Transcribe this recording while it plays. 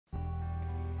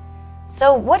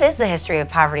So what is the history of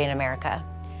poverty in America?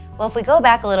 Well, if we go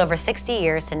back a little over 60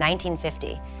 years to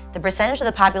 1950, the percentage of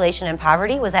the population in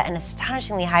poverty was at an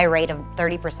astonishingly high rate of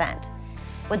 30%.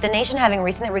 With the nation having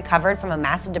recently recovered from a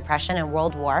massive depression and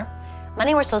World War,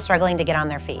 many were still struggling to get on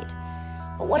their feet.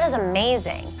 But what is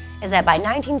amazing is that by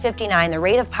 1959, the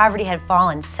rate of poverty had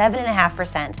fallen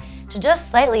 7.5% to just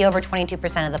slightly over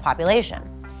 22% of the population.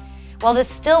 While this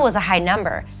still was a high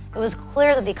number, it was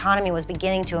clear that the economy was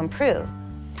beginning to improve.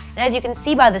 And as you can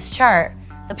see by this chart,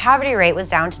 the poverty rate was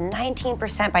down to 19%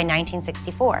 by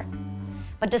 1964.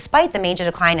 But despite the major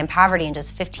decline in poverty in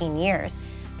just 15 years,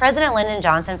 President Lyndon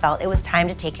Johnson felt it was time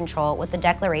to take control with the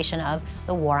declaration of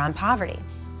the War on Poverty.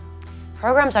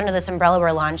 Programs under this umbrella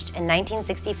were launched in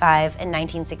 1965 and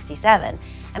 1967,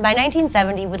 and by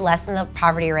 1970 would lessen the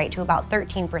poverty rate to about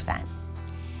 13%.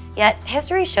 Yet,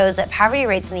 history shows that poverty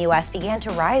rates in the U.S. began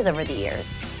to rise over the years,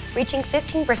 reaching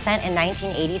 15% in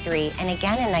 1983 and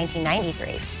again in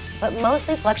 1993, but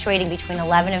mostly fluctuating between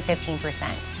 11 and 15%,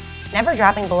 never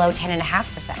dropping below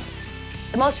 10.5%.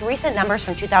 The most recent numbers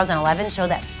from 2011 show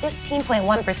that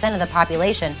 15.1% of the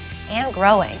population, and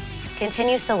growing,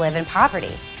 continues to live in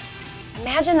poverty.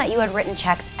 Imagine that you had written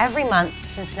checks every month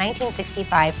since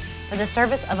 1965 for the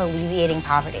service of alleviating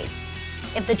poverty.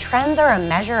 If the trends are a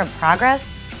measure of progress,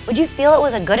 would you feel it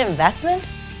was a good investment?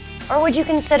 Or would you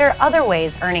consider other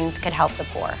ways earnings could help the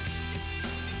poor?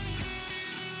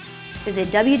 Visit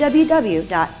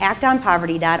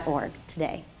www.actonpoverty.org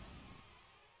today.